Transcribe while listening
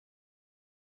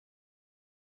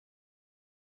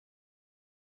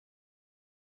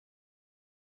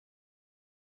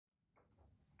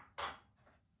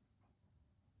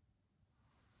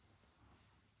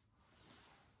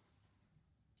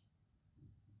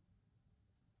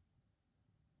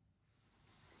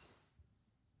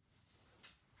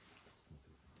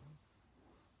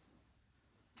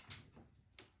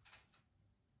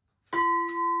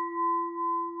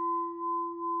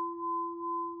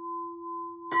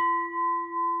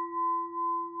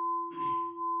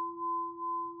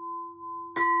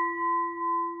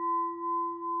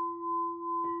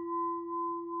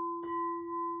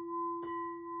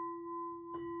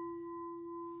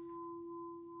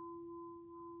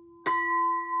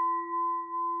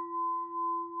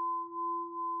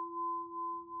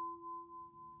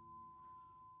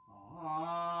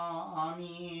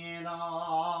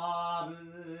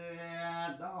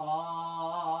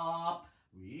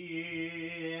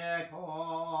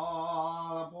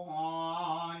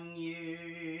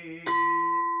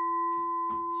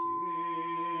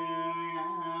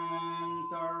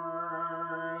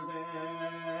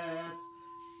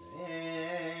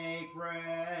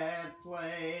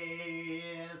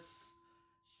place.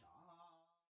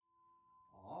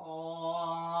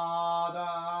 All the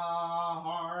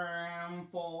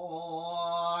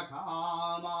harmful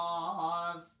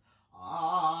karmas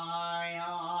I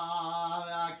have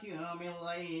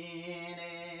accumulated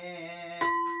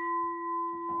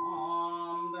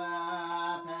from the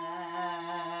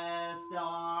past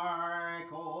are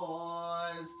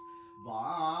caused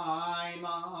by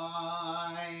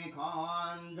my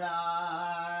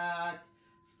conduct,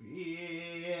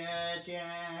 speech,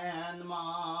 and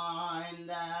mind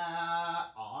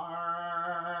that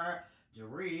are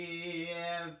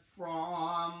derived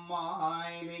from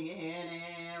my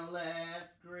beginningless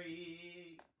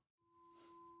greed.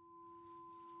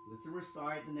 Let's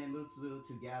recite the Nembutsu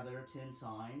together 10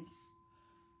 times.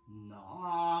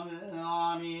 Namu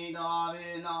Amida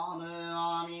Buddha, Namu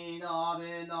Amida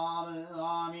Buddha, Namu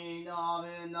Amida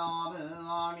Buddha, Namu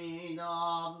Amida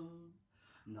Buddha.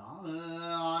 Namu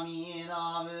Amida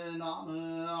Buddha, Namu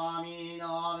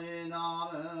Amida Buddha,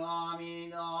 Namu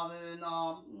Amida Buddha,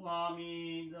 Namu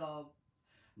Amida Buddha.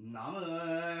 Namu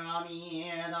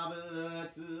Amida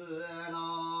Buddha,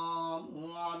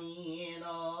 Namu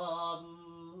Amida Buddha.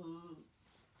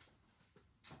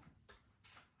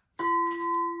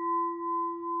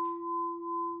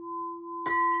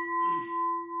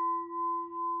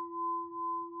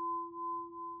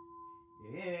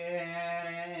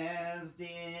 It is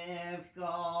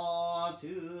difficult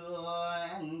to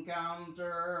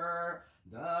encounter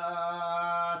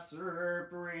the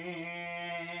supreme,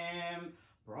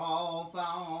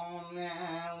 profound,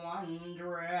 and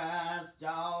wondrous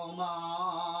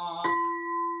Dharma.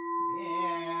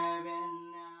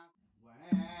 Even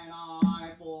when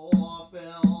I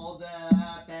fulfill the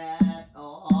path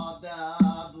of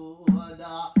the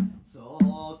Buddha,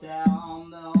 so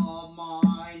sound of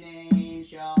my name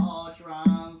shall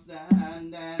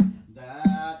transcend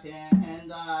the 10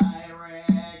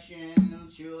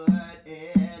 directions. Should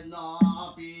it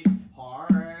not be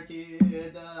hard to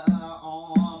the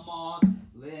almost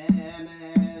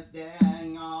limits,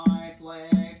 then I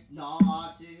pledge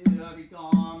not to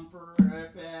become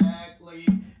perfectly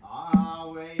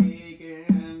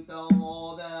awakened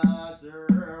through the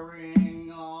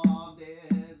stirring of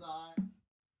desire.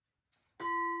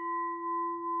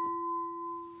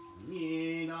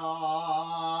 Amida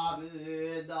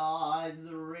Buddha's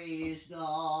original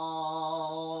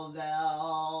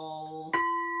vows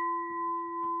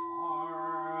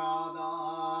are the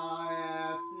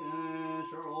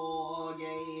essential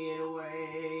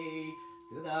gateway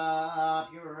to the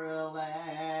pure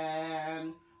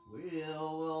land. We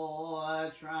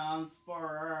will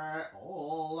transfer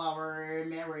all our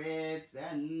merits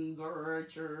and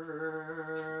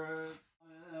virtues.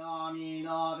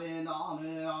 Amida Buddha,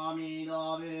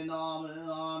 Amida Buddha,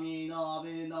 Amida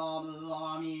Buddha,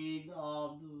 Amida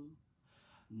Buddha.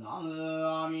 Namu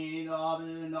Amida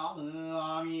Buddha, Namu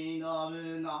Amida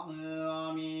Buddha,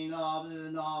 Amida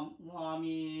Buddha,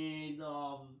 Amida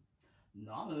Buddha.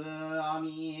 Namu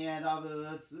Amida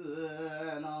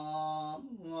Buddha,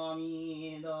 Namu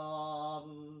Amida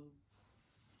Buddha.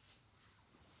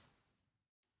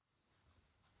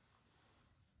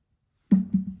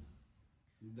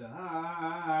 The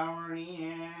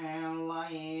radiant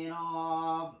light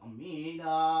of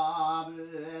Amida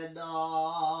Buddha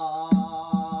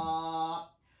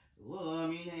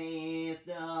illuminates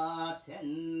the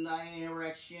 10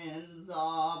 directions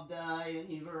of the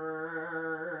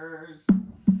universe,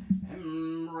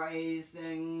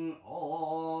 embracing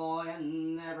all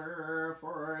and never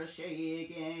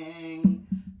forsaking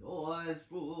those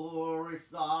who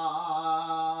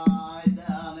recite the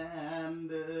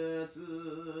Nembutsu.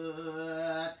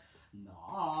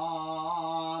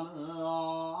 Namu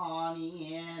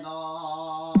Amida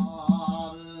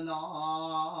Buddha,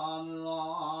 Namu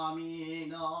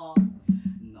Amida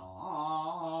Buddha,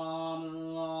 Namu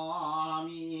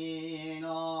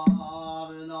Amida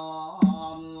Buddha,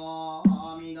 Namu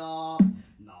Amida Buddha,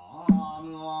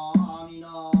 Namu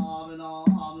Amida Buddha,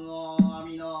 Namu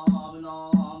Amida Buddha,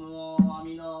 Namu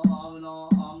Amida Buddha,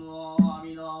 Namu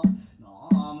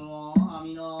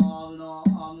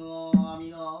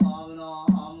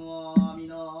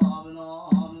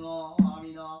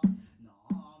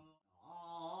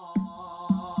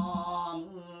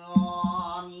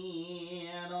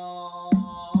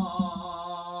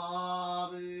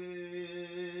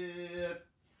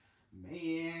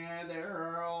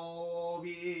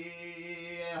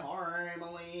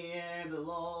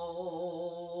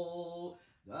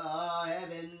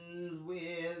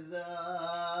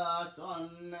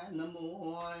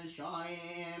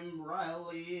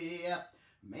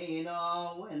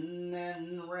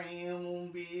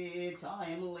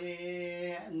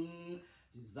timely, and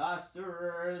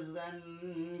disasters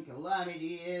and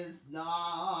calamities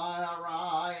not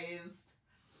arise.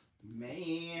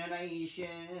 May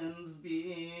nations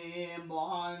be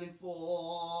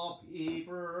mindful,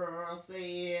 people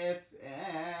safe,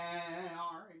 and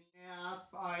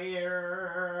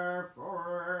aspire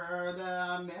for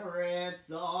the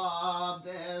merits of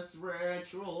this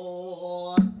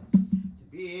ritual to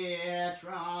be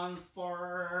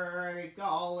transferred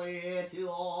equally to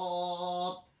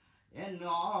all, in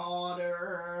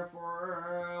order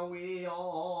for we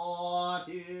all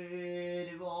to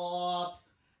develop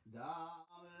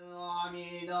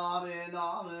Amida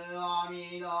Buddha,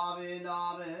 Amida Buddha,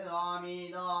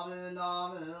 Amida Buddha,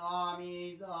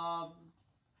 Amida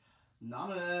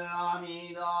Namu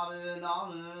Amida Buddha,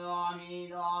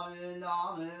 Amida Buddha,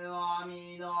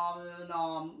 Amida Buddha,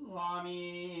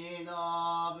 Amida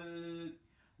Buddha,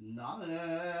 Namu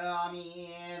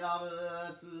Amida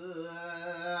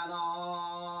Buddha,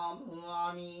 Namu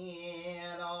Amida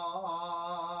Buddha.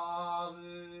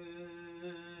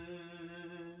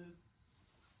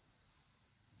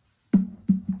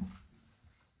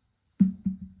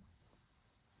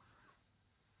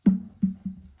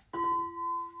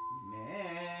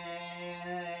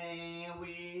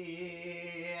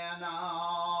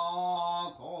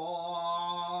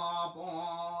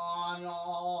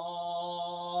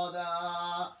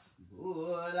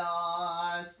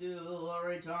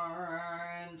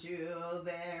 Return to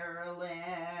their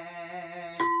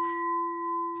lands.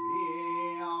 We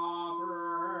offer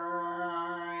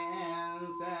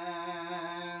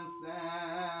incense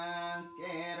and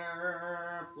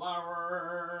scatter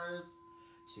flowers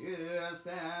to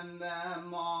send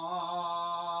them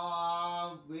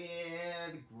off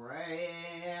with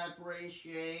great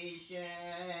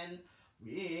appreciation.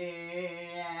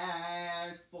 We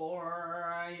ask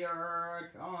for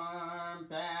your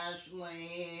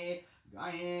compassionate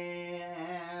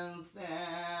guidance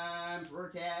and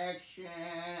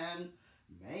protection.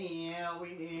 May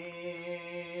we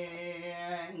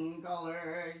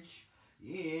encourage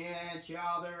each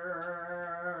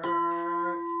other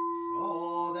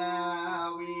so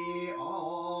that we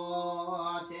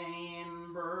all attain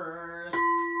birth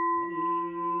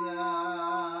in the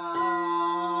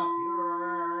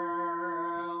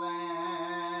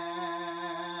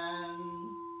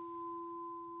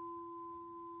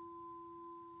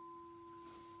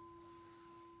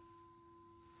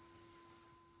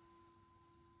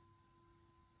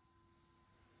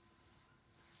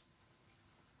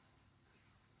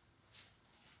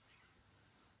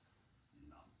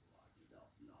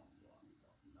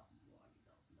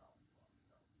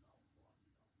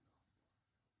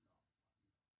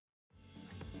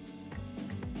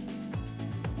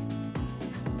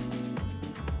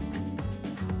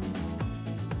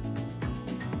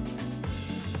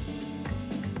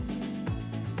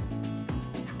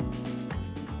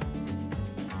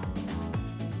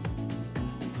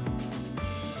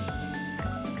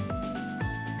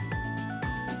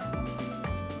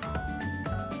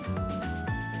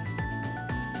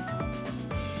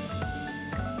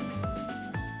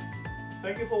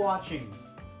Thank you for watching.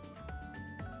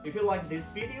 If you like this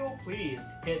video, please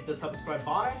hit the subscribe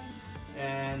button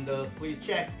and please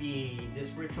check the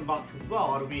description box as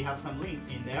well. We have some links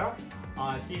in there.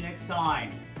 See you next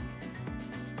time.